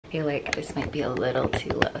feel like this might be a little too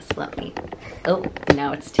low, so let me, oh,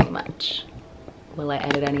 now it's too much. Will I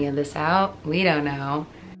edit any of this out? We don't know.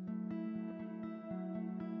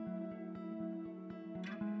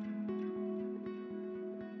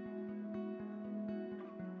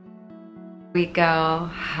 We go,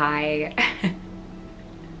 hi.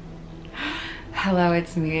 Hello,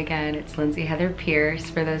 it's me again. It's Lindsay Heather Pearce.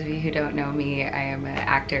 For those of you who don't know me, I am an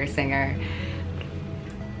actor, singer,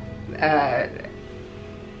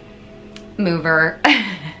 mover.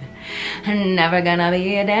 I'm never gonna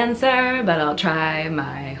be a dancer, but I'll try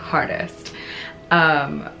my hardest.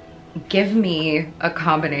 Give me a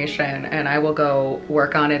combination and I will go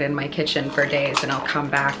work on it in my kitchen for days and I'll come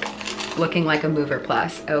back looking like a mover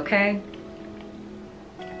plus, okay?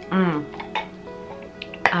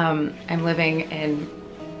 I'm living in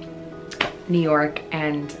New York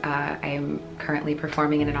and I am currently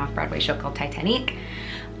performing in an off-Broadway show called Titanique,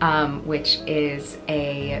 which is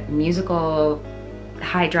a musical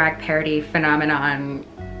high drag parody phenomenon,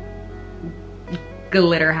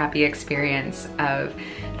 glitter happy experience of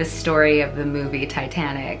the story of the movie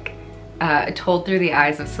Titanic, told through the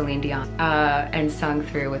eyes of Celine Dion and sung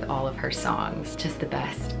through with all of her songs. Just the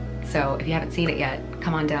best. So if you haven't seen it yet,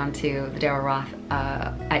 come on down to the Daryl Roth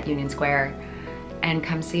at Union Square and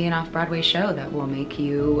come see an off-Broadway show that will make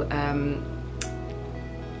you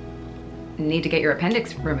need to get your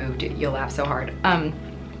appendix removed. You'll laugh so hard.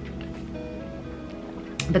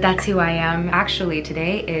 But that's who I am. Actually,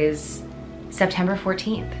 today is September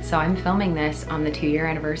 14th, so I'm filming this on the 2-year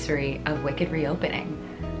anniversary of Wicked reopening,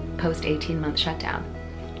 post 18-month shutdown.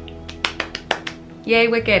 Yay,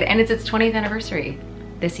 Wicked, and it's its 20th anniversary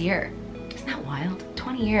this year. Isn't that wild?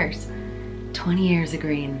 20 years. 20 years of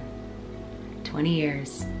green. 20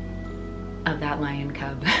 years of that lion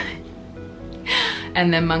cub.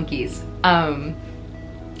 And then monkeys. And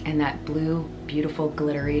that blue, beautiful,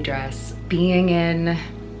 glittery dress. Being in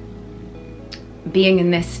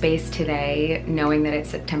this space today, knowing that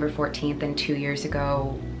it's September 14th and 2 years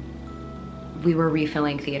ago, we were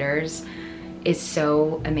refilling theaters, is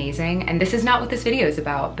so amazing. And this is not what this video is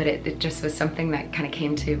about, but it just was something that kind of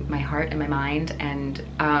came to my heart and my mind, and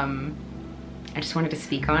I just wanted to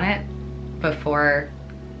speak on it before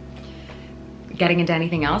getting into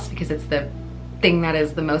anything else, because it's the thing that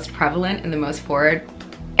is the most prevalent and the most forward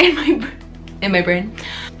in my brain.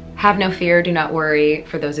 Have no fear, do not worry.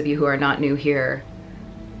 For those of you who are not new here,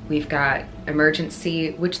 we've got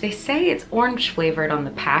Emergency, which they say it's orange flavored on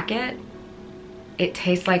the packet. It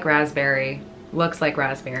tastes like raspberry, looks like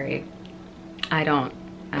raspberry. I don't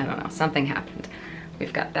know, something happened.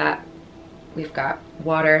 We've got that. We've got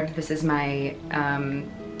water. This is my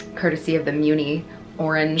courtesy of the Muni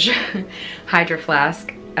orange Hydro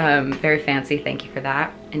Flask. Very fancy, thank you for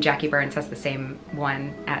that. And Jackie Burns has the same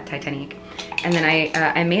one at Titanique. And then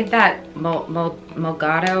I made that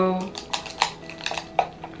Mulgado,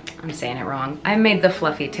 I'm saying it wrong. I made the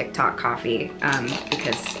fluffy TikTok coffee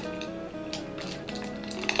because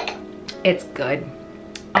it's good,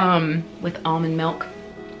 with almond milk.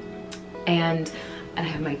 And I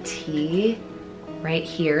have my tea right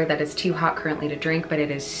here that is too hot currently to drink, but it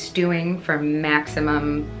is stewing for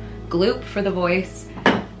maximum gloop for the voice.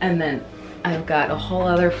 And then I've got a whole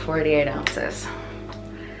other 48 ounces.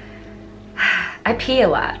 I pee a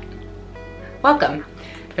lot. Welcome.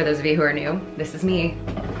 For those of you who are new, this is me.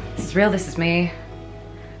 This is real, this is me.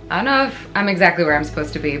 I don't know if I'm exactly where I'm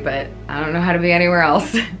supposed to be, but I don't know how to be anywhere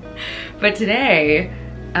else. But today,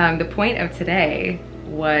 the point of today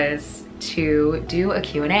was to do a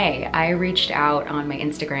Q&A. I reached out on my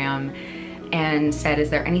Instagram and said, is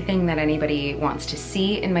there anything that anybody wants to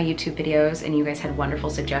see in my YouTube videos? And you guys had wonderful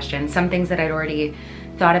suggestions. Some things that I'd already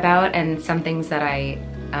thought about and some things that I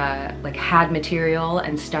like had material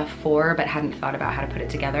and stuff for, but hadn't thought about how to put it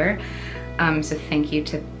together. So thank you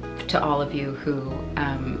to all of you who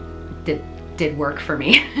did work for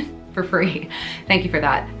me for free. Thank you for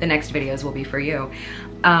that. The next videos will be for you.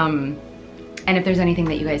 And if there's anything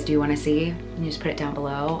that you guys do want to see, you just put it down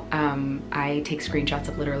below. I take screenshots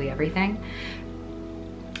of literally everything.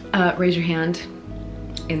 Raise your hand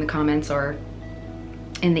in the comments or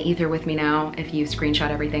in the ether with me now if you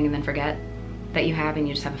screenshot everything and then forget that you have, and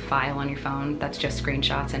you just have a file on your phone that's just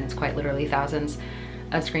screenshots, and it's quite literally thousands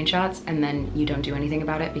of screenshots, and then you don't do anything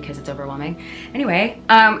about it because it's overwhelming. Anyway,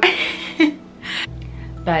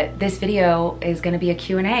 but this video is gonna be a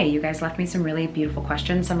Q&A. You guys left me some really beautiful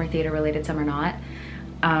questions. Some are theater related, some are not.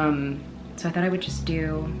 So I thought I would just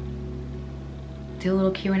do a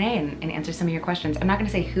little Q&A and answer some of your questions. I'm not gonna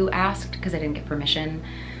say who asked because I didn't get permission.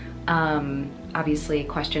 Obviously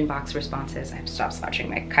question box responses. I have to stop slouching,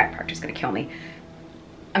 my chiropractor's gonna kill me.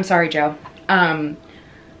 I'm sorry, Joe.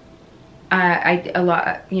 a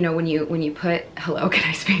lot, you know, when you put, hello, can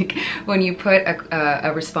I speak? When you put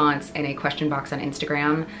a response in a question box on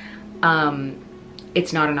Instagram,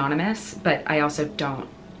 it's not anonymous, but I also don't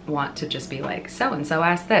want to just be like, so-and-so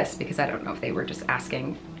asked this, because I don't know if they were just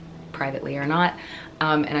asking privately or not.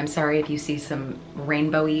 And I'm sorry if you see some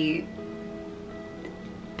rainbowy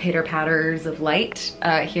pitter patters of light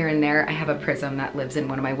here and there. I have a prism that lives in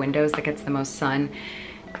one of my windows that gets the most sun,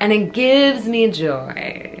 and it gives me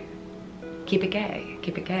joy. Keep it gay,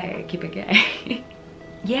 keep it gay, keep it gay.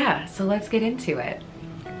 Yeah, so let's get into it.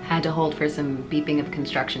 Had to hold for some beeping of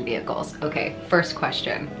construction vehicles. Okay, first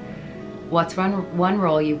question. What's one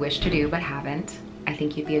role you wish to do but haven't? I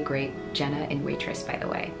think you'd be a great Jenna in Waitress, by the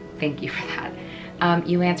way. Thank you for that.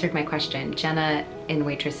 You answered my question. Jenna in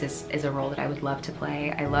Waitress is a role that I would love to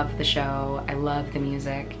play. I love the show, I love the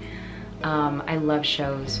music. I love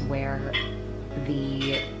shows where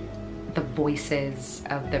the voices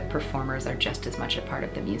of the performers are just as much a part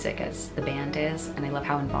of the music as the band is, and I love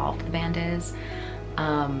how involved the band is.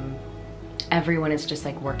 Everyone is just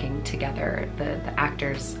like working together. The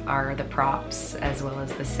actors are the props as well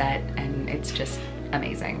as the set, and it's just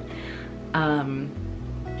amazing.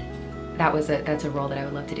 That's a role that I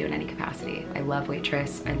would love to do in any capacity. I love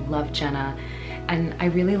Waitress, I love Jenna, and I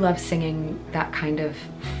really love singing that kind of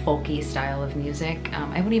folky style of music.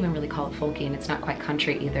 I wouldn't even really call it folky, and it's not quite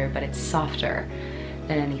country either, but it's softer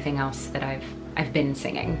than anything else that I've been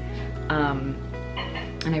singing.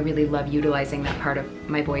 And I really love utilizing that part of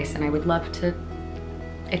my voice, and I would love to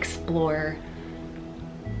explore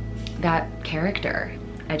that character.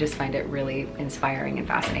 I just find it really inspiring and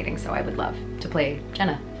fascinating, so I would love to play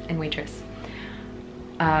Jenna in Waitress.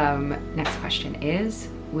 Next question is,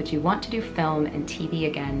 would you want to do film and TV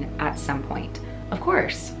again at some point? Of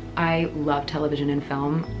course. I love television and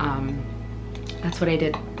film. That's what I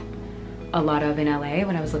did a lot of in LA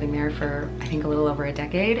when I was living there for, I think, a little over a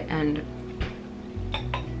decade, and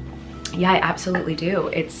yeah, I absolutely do.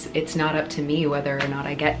 It's not up to me whether or not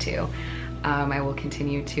I get to. I will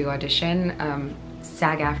continue to audition.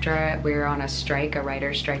 SAG-AFTRA, we're on a strike, a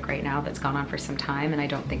writer's strike right now that's gone on for some time, and I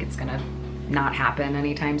don't think it's gonna not happen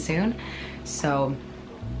anytime soon. So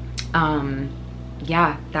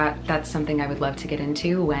yeah, that's something I would love to get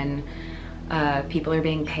into when people are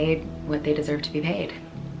being paid what they deserve to be paid.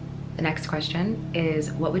 The next question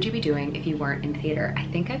is, what would you be doing if you weren't in theater? I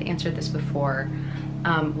think I've answered this before.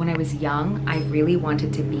 When I was young, I really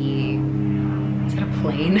wanted to be, is that a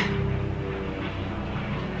plane?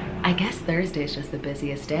 I guess Thursday is just the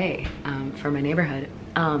busiest day for my neighborhood.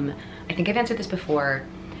 I think I've answered this before.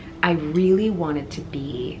 I really wanted to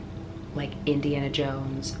be like Indiana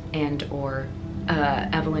Jones and or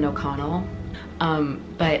Evelyn O'Connell,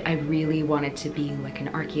 but I really wanted to be like an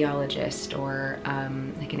archaeologist or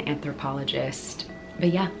like an anthropologist.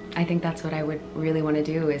 But yeah, I think that's what I would really want to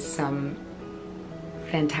do, is some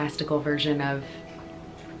fantastical version of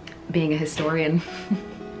being a historian.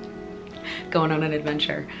 Going on an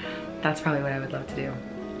adventure. That's probably what I would love to do.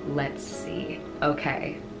 Let's see.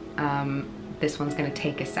 Okay, this one's gonna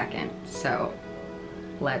take a second, so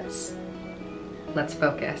let's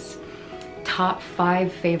focus. Top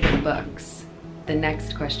 5 favorite books. The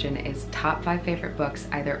next question is top 5 favorite books,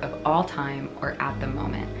 either of all time or at the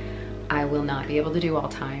moment. I will not be able to do all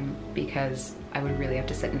time because I would really have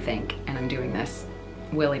to sit and think, and I'm doing this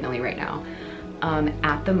willy-nilly right now.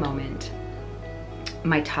 At the moment,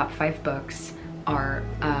 my top 5 books are,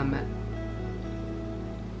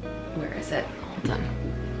 where is it? Hold on.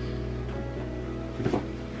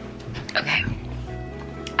 Okay.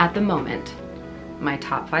 At the moment, my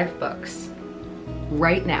top 5 books,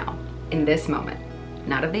 right now, in this moment,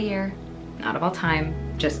 not of the year, not of all time,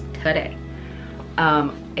 just today,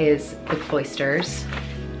 is The Cloisters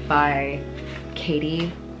by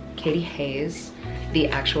Katie Hayes, the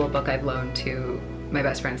actual book I've loaned to my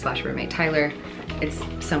best friend / roommate Tyler. It's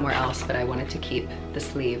somewhere else, but I wanted to keep the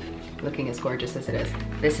sleeve looking as gorgeous as it is.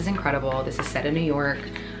 This is incredible. This is set in New York.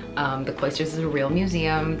 The Cloisters is a real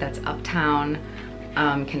museum that's uptown,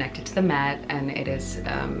 connected to the Met, and it is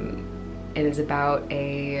about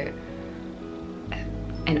an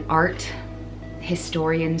art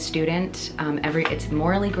historian student. It's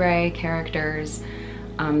morally gray characters.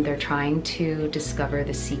 They're trying to discover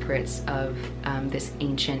the secrets of this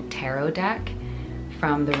ancient tarot deck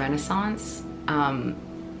from the Renaissance. And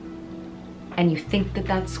you think that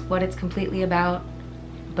that's what it's completely about,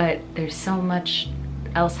 but there's so much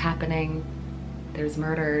else happening. There's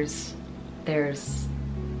murders, there's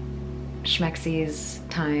schmexies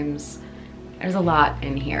times, there's a lot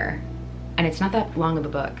in here. And it's not that long of a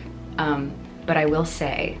book, but I will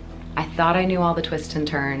say, I thought I knew all the twists and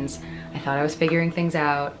turns. I thought I was figuring things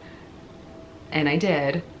out. and I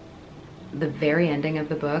did, the very ending of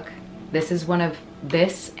the book, this is one of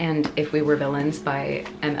this and If We Were Villains by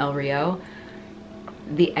M.L. Rio.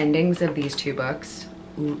 The endings of these two books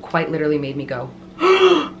quite literally made me go,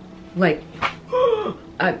 like,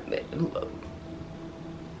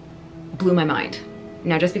 blew my mind.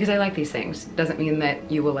 Now, just because I like these things doesn't mean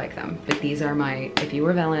that you will like them, but these are my If You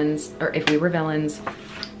Were Villains, or If We Were Villains,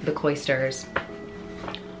 The Cloisters.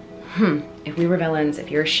 If We Were Villains, if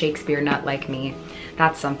you're a Shakespeare nut like me,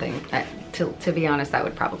 that's something. To be honest, that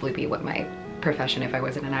would probably be what my profession, if I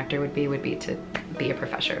wasn't an actor, would be to be a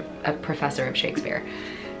professor of Shakespeare,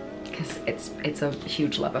 because it's a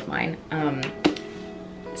huge love of mine.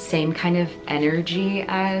 Same kind of energy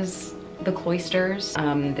as The Cloisters.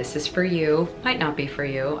 This is for you, might not be for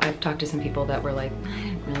you. I've talked to some people that were like, I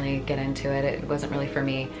didn't really get into it. It wasn't really for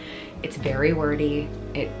me. It's very wordy.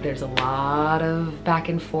 There's a lot of back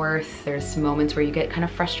and forth. There's moments where you get kind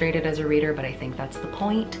of frustrated as a reader, but I think that's the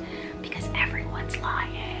point because everyone's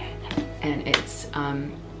lying. And it's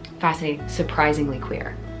fascinating, surprisingly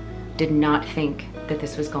queer. Did not think that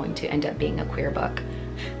this was going to end up being a queer book.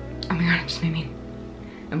 Oh my God, it just made me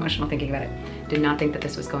emotional thinking about it. Did not think that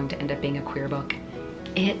this was going to end up being a queer book.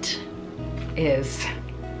 It is,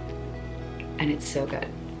 and it's so good.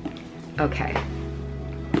 Okay.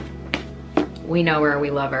 We Know Her,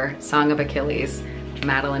 We Love Her, Song of Achilles,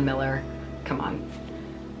 Madeline Miller. Come on.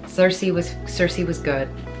 Circe was good,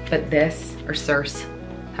 but this, or Circe,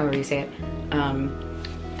 however you say it,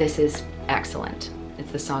 this is excellent.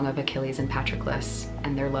 It's the Song of Achilles and Patroclus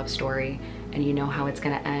and their love story, and you know how it's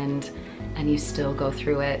gonna end, and you still go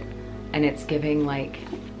through it, and it's giving, like,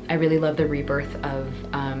 I really love the rebirth of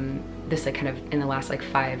this, like, kind of in the last like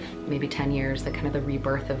 5, maybe 10 years, the kind of the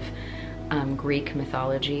rebirth of Greek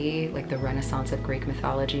mythology, like the Renaissance of Greek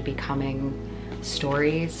mythology becoming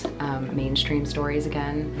stories, mainstream stories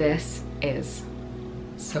again. This is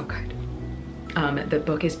so good. The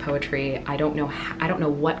book is poetry. I don't know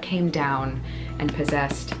what came down and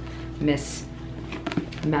possessed Miss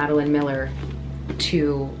Madeline Miller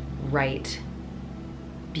to write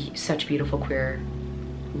such beautiful queer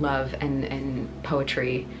love and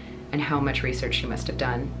poetry, and how much research she must have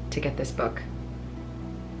done to get this book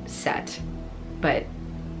set. But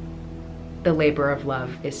the labor of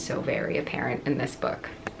love is so very apparent in this book.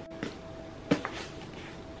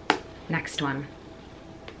 Next one.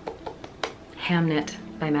 Hamnet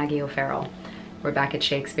by Maggie O'Farrell. We're back at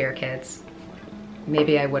Shakespeare, kids.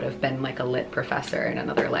 Maybe I would have been like a lit professor in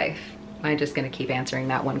another life. I'm just gonna keep answering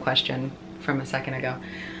that one question from a second ago.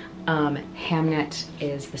 Hamnet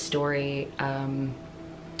is the story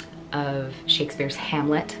of Shakespeare's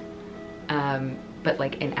Hamlet, but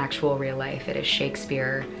like in actual real life, it is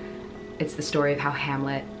Shakespeare. It's the story of how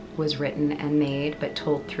Hamlet was written and made, but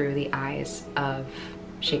told through the eyes of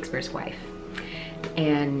Shakespeare's wife.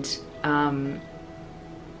 And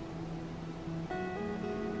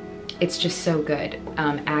it's just so good.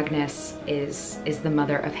 Agnes is the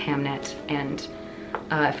mother of Hamnet, and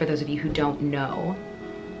for those of you who don't know,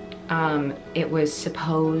 it was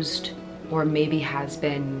supposed, or maybe has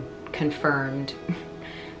been confirmed,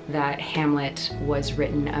 that Hamlet was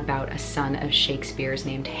written about a son of Shakespeare's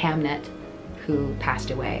named Hamnet, who passed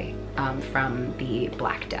away from the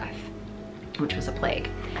Black Death, which was a plague,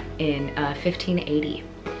 in 1580.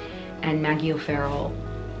 And Maggie O'Farrell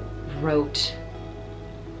wrote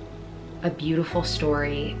a beautiful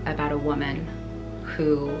story about a woman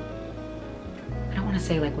who, I don't want to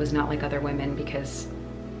say like was not like other women, because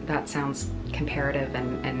that sounds comparative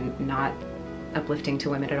and not uplifting to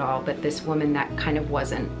women at all, but this woman that kind of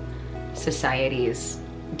wasn't society's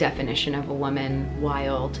definition of a woman,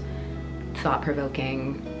 wild,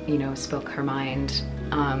 thought-provoking, you know, spoke her mind,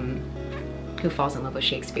 who falls in love with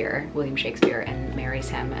Shakespeare, William Shakespeare, and marries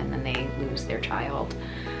him, and then they lose their child.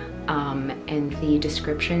 And the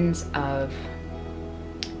descriptions of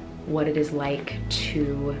what it is like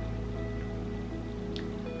to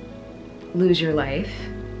lose your life,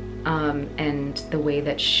 and the way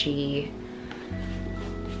that she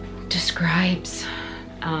describes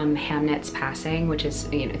Hamnet's passing, which is,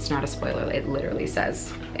 you know, it's not a spoiler, it literally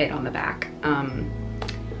says it on the back. And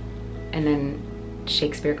then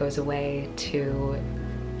Shakespeare goes away to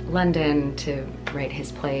London to write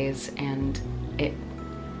his plays, and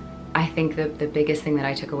I think the biggest thing that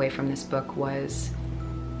I took away from this book was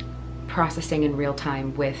processing in real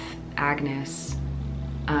time with Agnes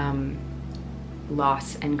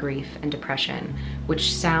loss and grief and depression,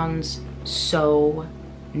 which sounds so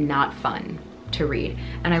not fun to read.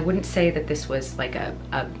 And I wouldn't say that this was like a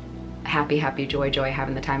happy, happy, joy,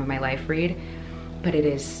 having the time of my life read, but it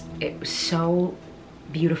was so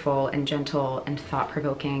beautiful and gentle and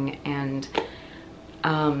thought-provoking and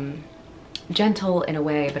gentle in a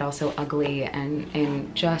way, but also ugly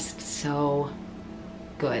and just so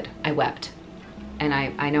good. I wept. And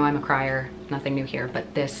I know I'm a crier, nothing new here,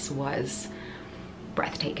 but this was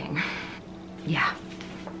breathtaking. Yeah,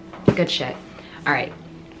 good shit. All right,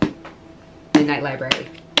 Midnight Library,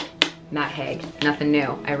 Matt Haig, nothing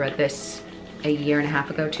new. I read this a year and a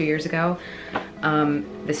half ago, 2 years ago.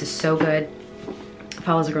 This is so good. It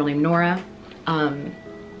follows a girl named Nora. And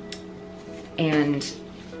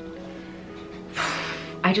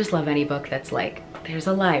I just love any book that's like, there's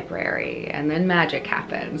a library and then magic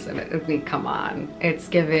happens. And I mean, come on. It's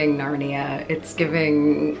giving Narnia. It's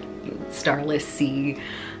giving Starless Sea.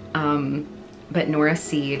 But Nora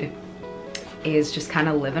Seed is just kind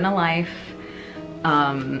of living a life.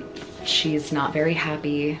 She's not very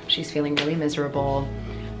happy. She's feeling really miserable.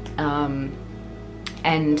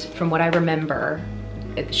 And from what I remember,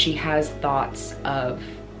 she has thoughts of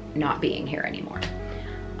not being here anymore.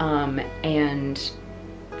 And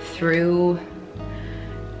through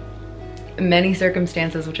many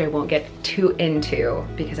circumstances, which I won't get too into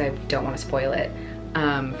because I don't want to spoil it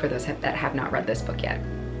for those that have not read this book yet,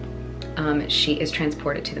 she is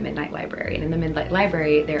transported to the Midnight Library. And in the Midnight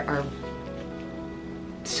Library, there are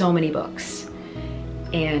so many books.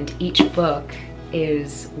 And each book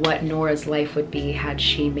is what Nora's life would be had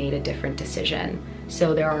she made a different decision.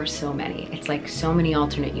 So there are so many. It's like so many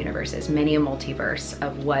alternate universes, many a multiverse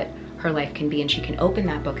of what her life can be, and she can open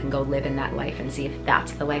that book and go live in that life and see if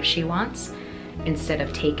that's the life she wants, instead of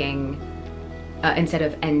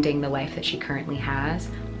ending the life that she currently has.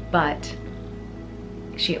 But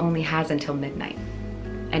she only has until midnight.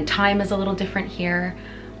 And time is a little different here,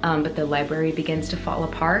 but the library begins to fall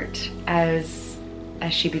apart as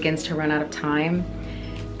she begins to run out of time,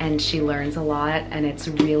 and she learns a lot, and it's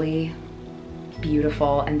really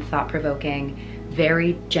beautiful and thought-provoking,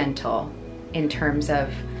 very gentle in terms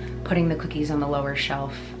of putting the cookies on the lower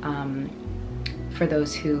shelf for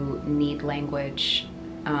those who need language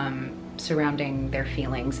surrounding their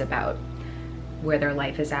feelings about where their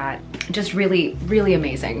life is at. Just really, really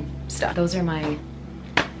amazing stuff. Those are my,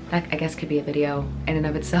 that I guess could be a video in and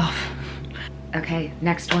of itself. Okay,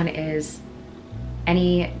 next one is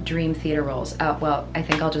any dream theater roles. Oh, well, I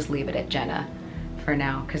think I'll just leave it at Jenna for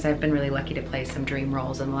now, because I've been really lucky to play some dream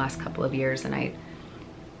roles in the last couple of years, and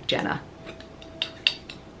Jenna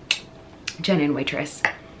and Waitress.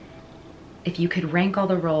 If you could rank all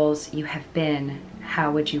the roles you have been,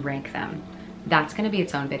 how would you rank them? That's gonna be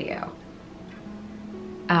its own video.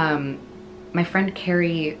 My friend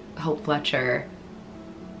Carrie Hope Fletcher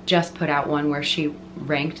just put out one where she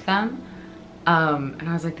ranked them. And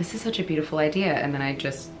I was like, this is such a beautiful idea. And then I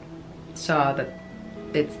just saw that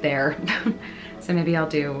it's there. So maybe I'll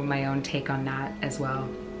do my own take on that as well.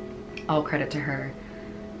 All credit to her.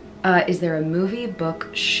 Is there a movie, book,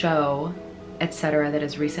 show, etc. that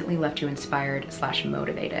has recently left you inspired /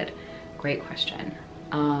 motivated? Great question.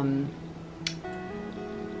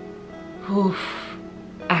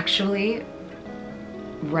 Actually,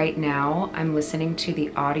 right now I'm listening to the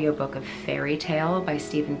audiobook of Fairy Tale by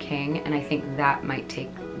Stephen King, and I think that might take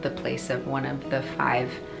the place of one of the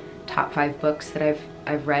top five books that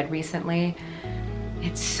I've read recently.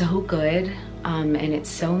 It's so good, and it's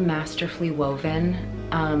so masterfully woven.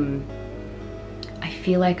 I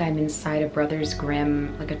feel like I'm inside a Brothers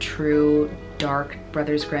Grimm, like a true dark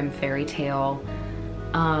Brothers Grimm fairy tale,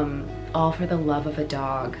 all for the love of a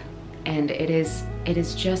dog. And it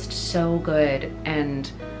is just so good,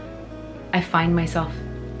 and I find myself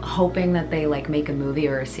hoping that they like make a movie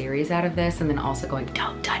or a series out of this, and then also going,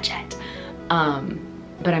 don't touch it.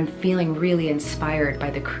 But I'm feeling really inspired by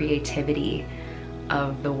the creativity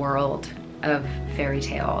of the world of Fairy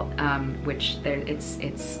Tale, which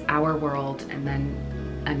it's our world and then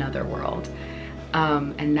another world,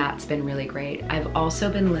 and that's been really great. I've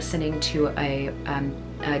also been listening to a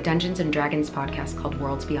Dungeons and Dragons podcast called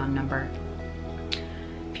Worlds Beyond Number.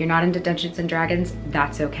 If you're not into Dungeons and Dragons,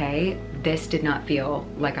 that's okay. This did not feel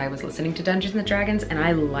like I was listening to Dungeons and Dragons, and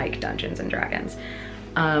I like Dungeons and Dragons.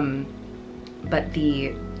 But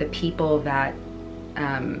the people that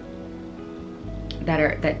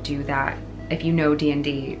do that, if you know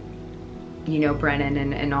D&D, you know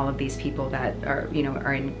Brennan and all of these people that are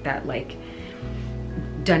in that like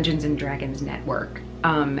Dungeons and Dragons network,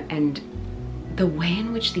 and the way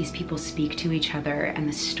in which these people speak to each other, and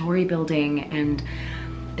the story building, and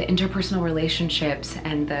the interpersonal relationships,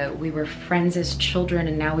 and we were friends as children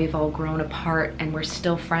and now we've all grown apart and we're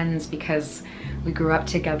still friends because we grew up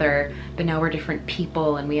together, but now we're different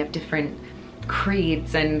people and we have different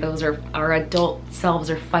creeds, and those are our adult selves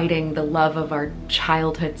are fighting the love of our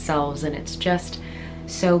childhood selves, and it's just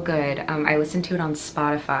so good. I listened to it on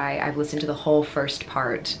Spotify. I've listened to the whole first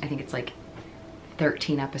part. I think it's like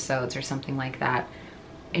 13 episodes or something like that.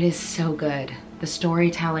 It is so good. The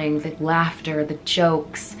storytelling, the laughter, the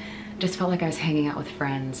jokes, just felt like I was hanging out with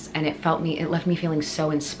friends, and it left me feeling so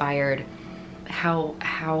inspired.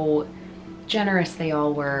 How generous they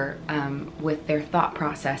all were with their thought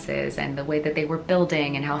processes, and the way that they were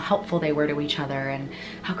building, and how helpful they were to each other, and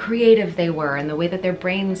how creative they were, and the way that their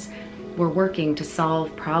brains were working to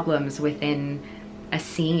solve problems within a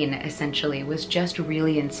scene, essentially, was just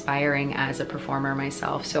really inspiring as a performer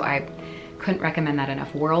myself. So I couldn't recommend that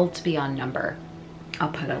enough. Worlds Beyond Number. I'll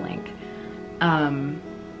put a link.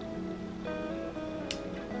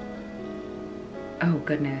 Oh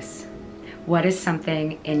goodness. What is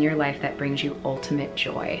something in your life that brings you ultimate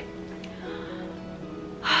joy?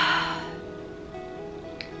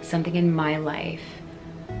 Something in my life.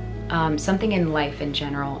 Something in life in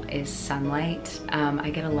general is sunlight. I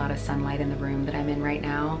get a lot of sunlight in the room that I'm in right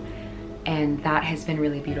now, and that has been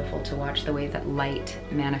really beautiful to watch, the way that light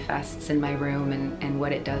manifests in my room and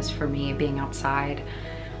what it does for me being outside,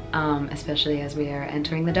 especially as we are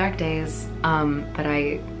entering the dark days. But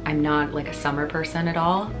I'm not like a summer person at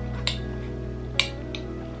all.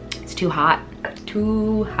 It's too hot,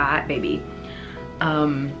 baby.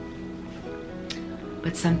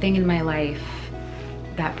 But something in my life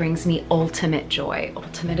that brings me ultimate joy.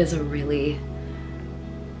 Ultimate is a really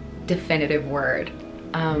definitive word.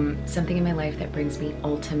 Something in my life that brings me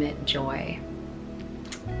ultimate joy.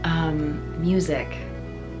 Music.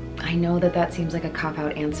 I know that that seems like a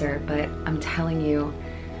cop-out answer, but I'm telling you,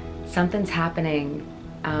 something's happening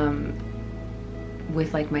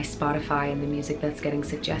with like my Spotify and the music that's getting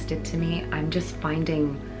suggested to me. I'm just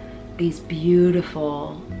finding these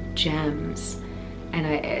beautiful gems,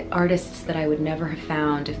 and artists that I would never have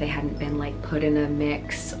found if they hadn't been like put in a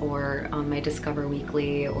mix or on my Discover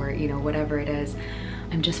Weekly, or you know, whatever it is.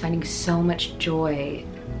 I'm just finding so much joy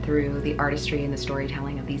through the artistry and the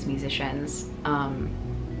storytelling of these musicians.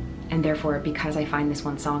 And therefore, because I find this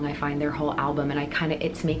one song, I find their whole album, and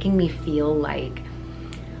it's making me feel like,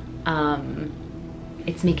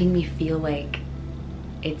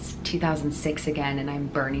 it's 2006 again, and I'm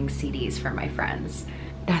burning CDs for my friends.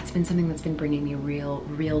 That's been something that's been bringing me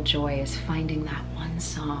real joy, is finding that one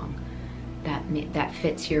song that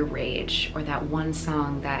fits your rage, or that one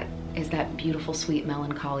song that is that beautiful, sweet,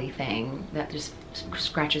 melancholy thing that just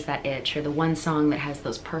scratches that itch, or the one song that has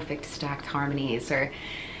those perfect stacked harmonies, or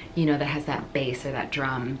you know, that has that bass or that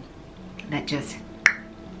drum that just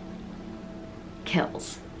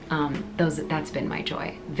kills. That's been my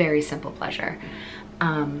joy. Very simple pleasure.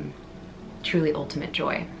 Truly ultimate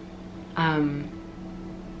joy. And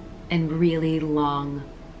really long,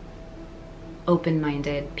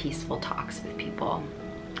 open-minded, peaceful talks with people.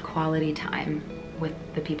 Quality time with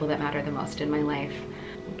the people that matter the most in my life.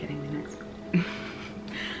 I'm getting the next one.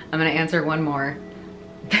 I'm gonna answer one more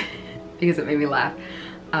because it made me laugh.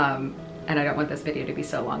 And I don't want this video to be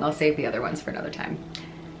so long. I'll save the other ones for another time.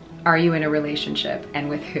 Are you in a relationship, and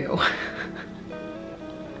with who?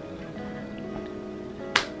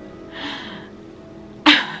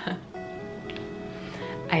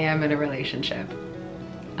 I am in a relationship,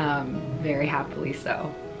 very happily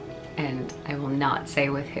so, and I will not say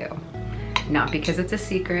with who. Not because it's a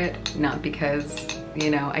secret, not because, you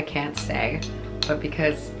know, I can't say, but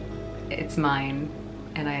because it's mine,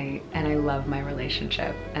 and I love my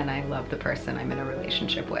relationship, and I love the person I'm in a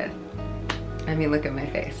relationship with. I mean, look at my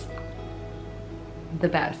face. The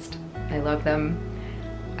best. I love them.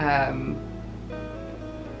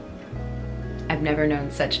 I've never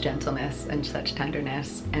known such gentleness and such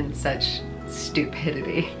tenderness and such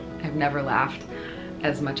stupidity. I've never laughed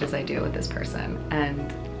as much as I do with this person,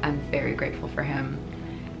 and I'm very grateful for him.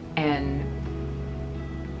 And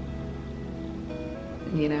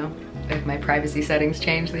you know, if my privacy settings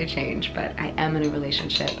change, they change, but I am in a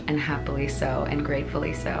relationship, and happily so, and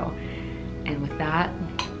gratefully so. And with that,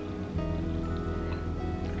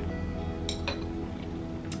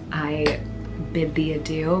 I bid thee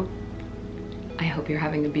adieu. I hope you're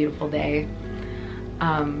having a beautiful day.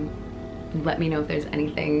 Let me know if there's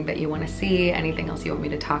anything that you want to see, anything else you want me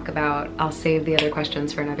to talk about. I'll save the other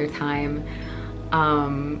questions for another time.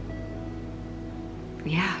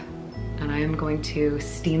 Yeah, and I am going to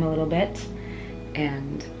steam a little bit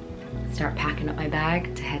and start packing up my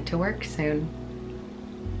bag to head to work soon.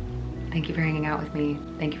 Thank you for hanging out with me.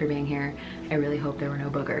 Thank you for being here. I really hope there were no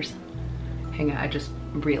boogers. Hang on, I just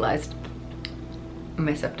realized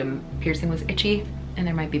my septum piercing was itchy, and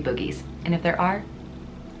there might be boogies. And if there are,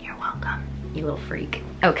 you're welcome. You little freak.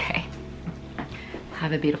 Okay.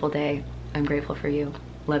 Have a beautiful day. I'm grateful for you.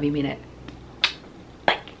 Love you, mean it.